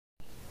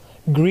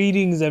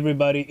Greetings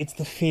everybody, it's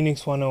the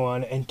Phoenix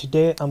 101 and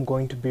today I'm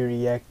going to be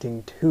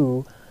reacting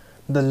to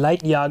the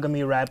Light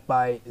Yagami rap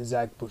by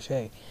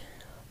Boucher.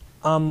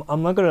 I'm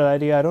not gonna lie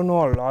to you, I don't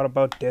know a lot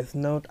about Death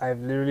Note. I've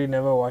literally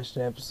never watched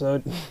an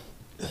episode.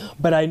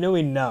 But I know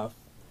enough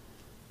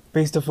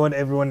based off what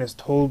everyone has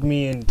told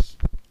me and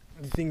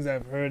the things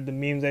I've heard, the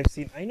memes I've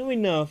seen. I know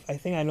enough, I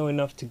think I know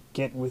enough to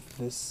get with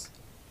this,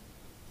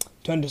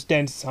 to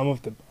understand some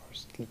of the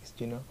bars at least,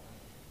 you know.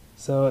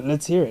 So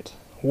let's hear it.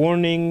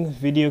 Warning,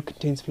 video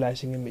contains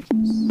flashing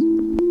images.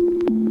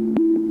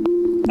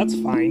 That's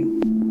fine.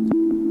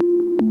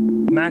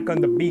 Mac on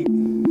the beat.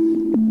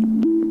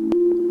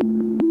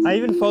 I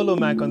even follow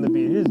Mac on the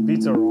beat. His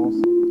beats are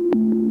awesome.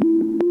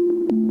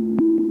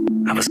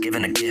 I was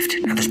given a gift,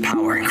 now there's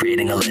power in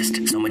creating a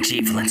list. So much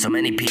evil and so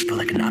many people,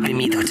 it could not be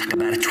me though, talk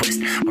about a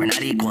twist. We're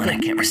not equal and I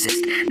can't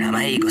resist, now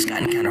my ego's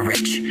gotten kinda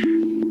rich.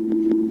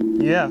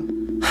 Yeah.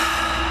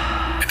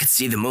 I could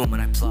see the moon when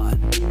I plot,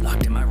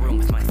 locked in my room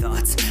with my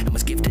thoughts, and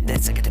was gifted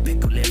this, I get to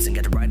pick who lives and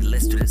get to write a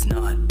list who does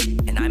not.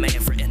 And I may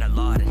have written a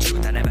lot, in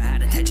truth I never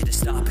had intention to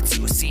stop. It's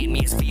you seeing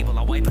me as feeble,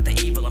 I'll wipe out the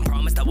evil and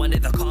promise that one day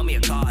they'll call me a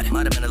god.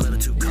 Might have been a little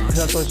too cautious.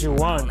 That's what you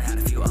want. I only had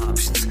a few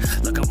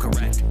options. Look, I'm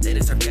correct, they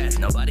deserve death.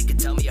 Nobody can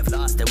tell me I've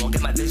lost, they won't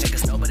get my vision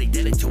cause nobody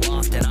did it too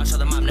often. I'll show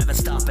them I'm never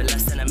stopping,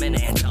 less than a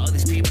minute and all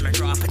these people are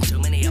dropping, too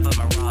many of them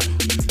are rotten.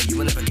 You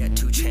will never get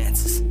two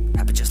chances,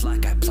 happen just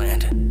like I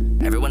planned it.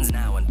 Everyone's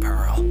now in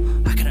peril,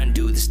 I can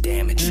undo this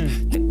damage.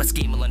 Think my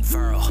scheme will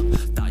unfurl,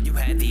 thought you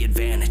had the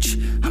advantage.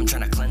 I'm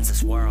trying to cleanse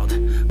this world,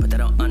 but they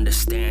don't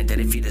understand that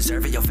if you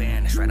deserve it you'll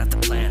vanish right off the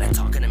planet.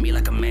 Talking to me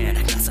like a man,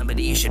 not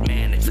somebody you should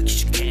manage. Look, you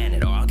should can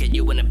it or I'll get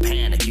you in a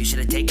panic. You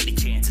shouldn't take any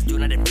chances, do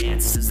not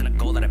advance, this isn't a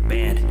goal that I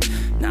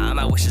banned. Nah,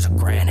 my wishes are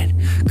granted,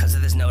 cause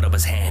of this note I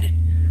was handed.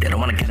 They don't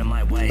wanna get in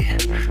my way,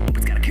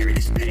 always gotta carry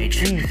this page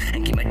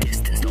and keep my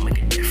distance, don't make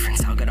a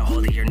difference, I'll get a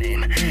hold of your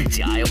name.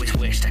 See, I always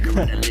wished I could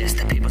write a list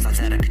of people's lives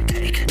that I could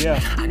take.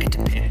 I get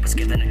to pick, was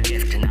given a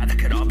gift, and now that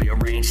could all be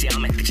arranged. See, I'll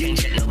make the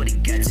change yet nobody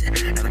gets it.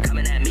 Now they're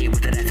coming at me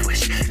with a death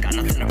wish, got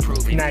nothing to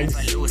prove. Even if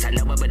I lose, I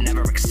know I would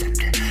never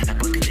accept it.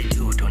 Like what could they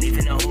do? Don't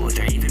even know who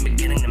they're even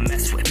beginning to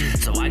mess with.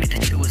 So I get to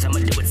choose, I'ma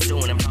do it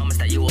soon and promise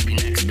that you will be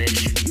next,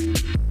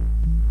 bitch.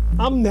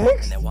 I'm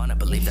next? And they wanna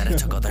believe that I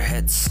took all their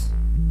hits,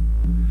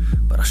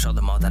 but I'll show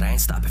them all that I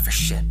ain't stopping for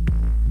shit.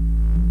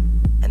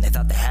 And they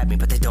thought they had me,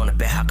 but they don't a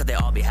bit. How could they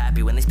all be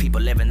happy when these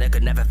people live and they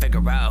could never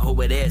figure out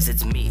who it is?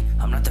 It's me,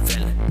 I'm not the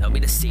villain, they'll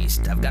be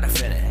deceased, I've got to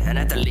feel it. And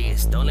at the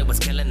least, only was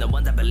killing the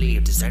ones I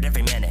believed. Deserved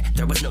every minute,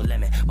 there was no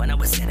limit when I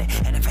was in it.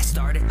 And if I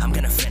started, I'm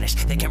gonna finish,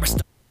 they can't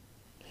restore.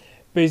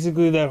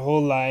 Basically that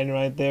whole line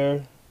right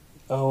there,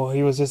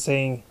 he was just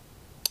saying,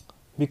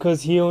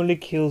 because he only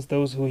kills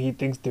those who he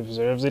thinks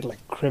deserves it, like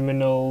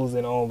criminals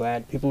and all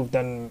that, people who've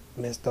done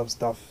messed up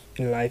stuff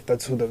in life.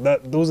 That's who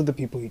those are the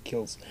people he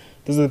kills.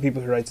 Those are the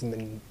people he writes in the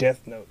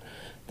Death Note.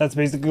 That's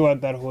basically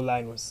what that whole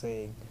line was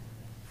saying,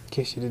 in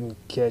case you didn't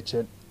catch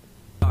it.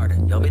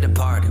 You'll be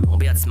departed, won't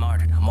be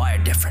outsmarted, I'm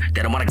wired different.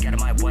 They don't wanna get in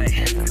my way,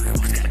 I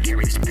always gotta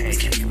carry this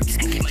page and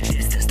keep my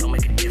distance, don't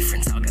make a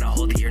difference, I'll get a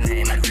hold of your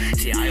name.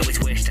 See, I always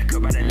wished I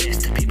could write a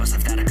list of people's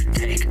stuff that I could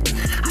take.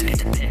 I get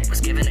to pick,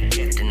 was given a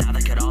gift, and now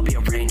they could all be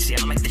arranged. See,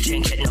 I'll make the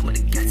change yet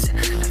nobody gets it.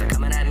 Now they're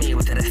coming at me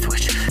with a death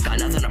wish, got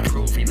nothing to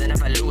prove. Even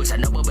if I lose, I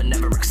know I would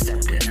never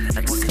accept it.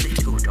 Like what could they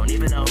do? Don't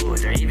even know who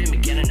they're even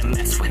beginning to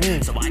mess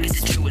with. So I get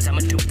to choose, I'ma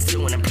do it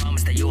soon and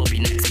promise that you will be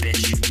next,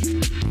 bitch.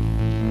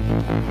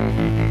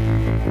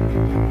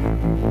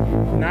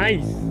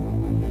 Nice.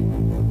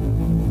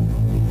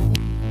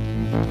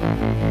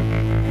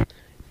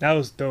 That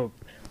was dope.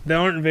 There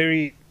aren't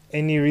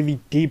any really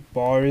deep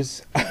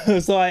bars,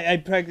 so I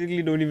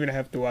practically don't even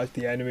have to watch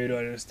the anime to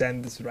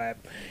understand this rap,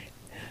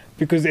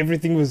 because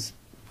everything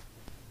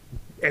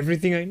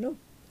I know,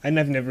 and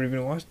I've never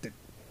even watched it.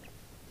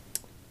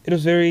 It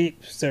was very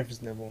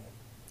surface level.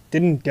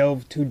 Didn't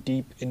delve too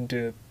deep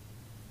into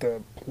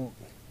the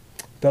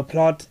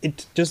plot.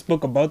 It just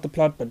spoke about the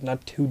plot, but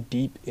not too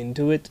deep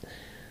into it.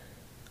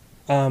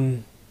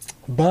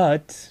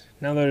 But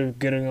now that we're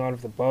getting out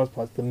of the bars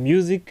parts, the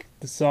music,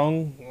 the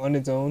song on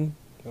its own,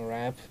 the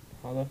rap,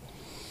 rather.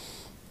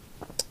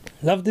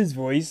 Loved his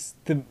voice.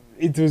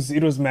 It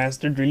was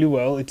mastered really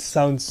well. It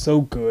sounds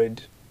so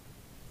good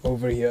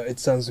over here. It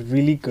sounds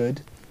really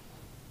good.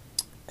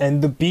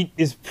 And the beat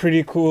is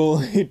pretty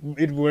cool.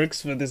 It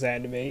works for this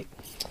anime.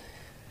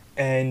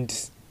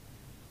 And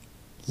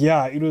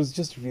yeah, it was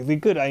just really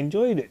good. I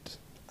enjoyed it.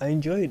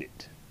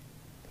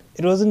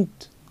 It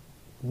wasn't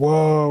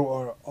whoa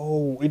or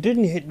oh. It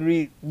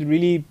didn't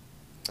really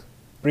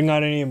bring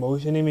out any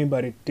emotion in me,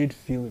 but it did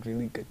feel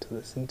really good to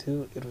listen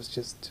to.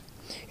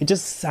 It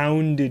just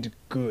sounded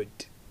good.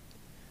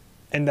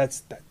 And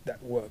that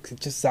works. It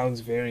just sounds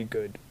very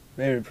good.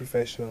 Very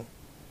professional.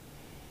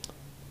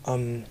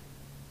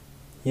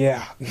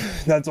 Yeah,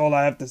 that's all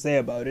I have to say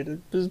about it.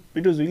 It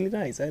was really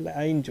nice.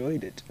 I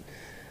enjoyed it.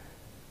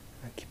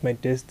 I keep my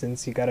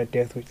distance. You got a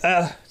death wish.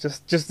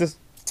 Just this.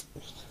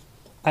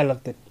 I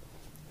loved it.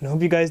 And I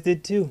hope you guys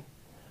did too.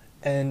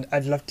 And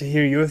I'd love to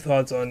hear your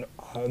thoughts on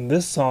on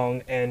this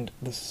song and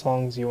the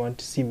songs you want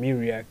to see me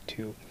react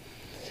to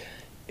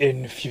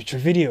in future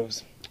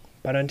videos.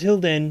 But until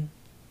then,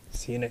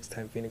 see you next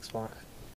time, Phoenix Walk.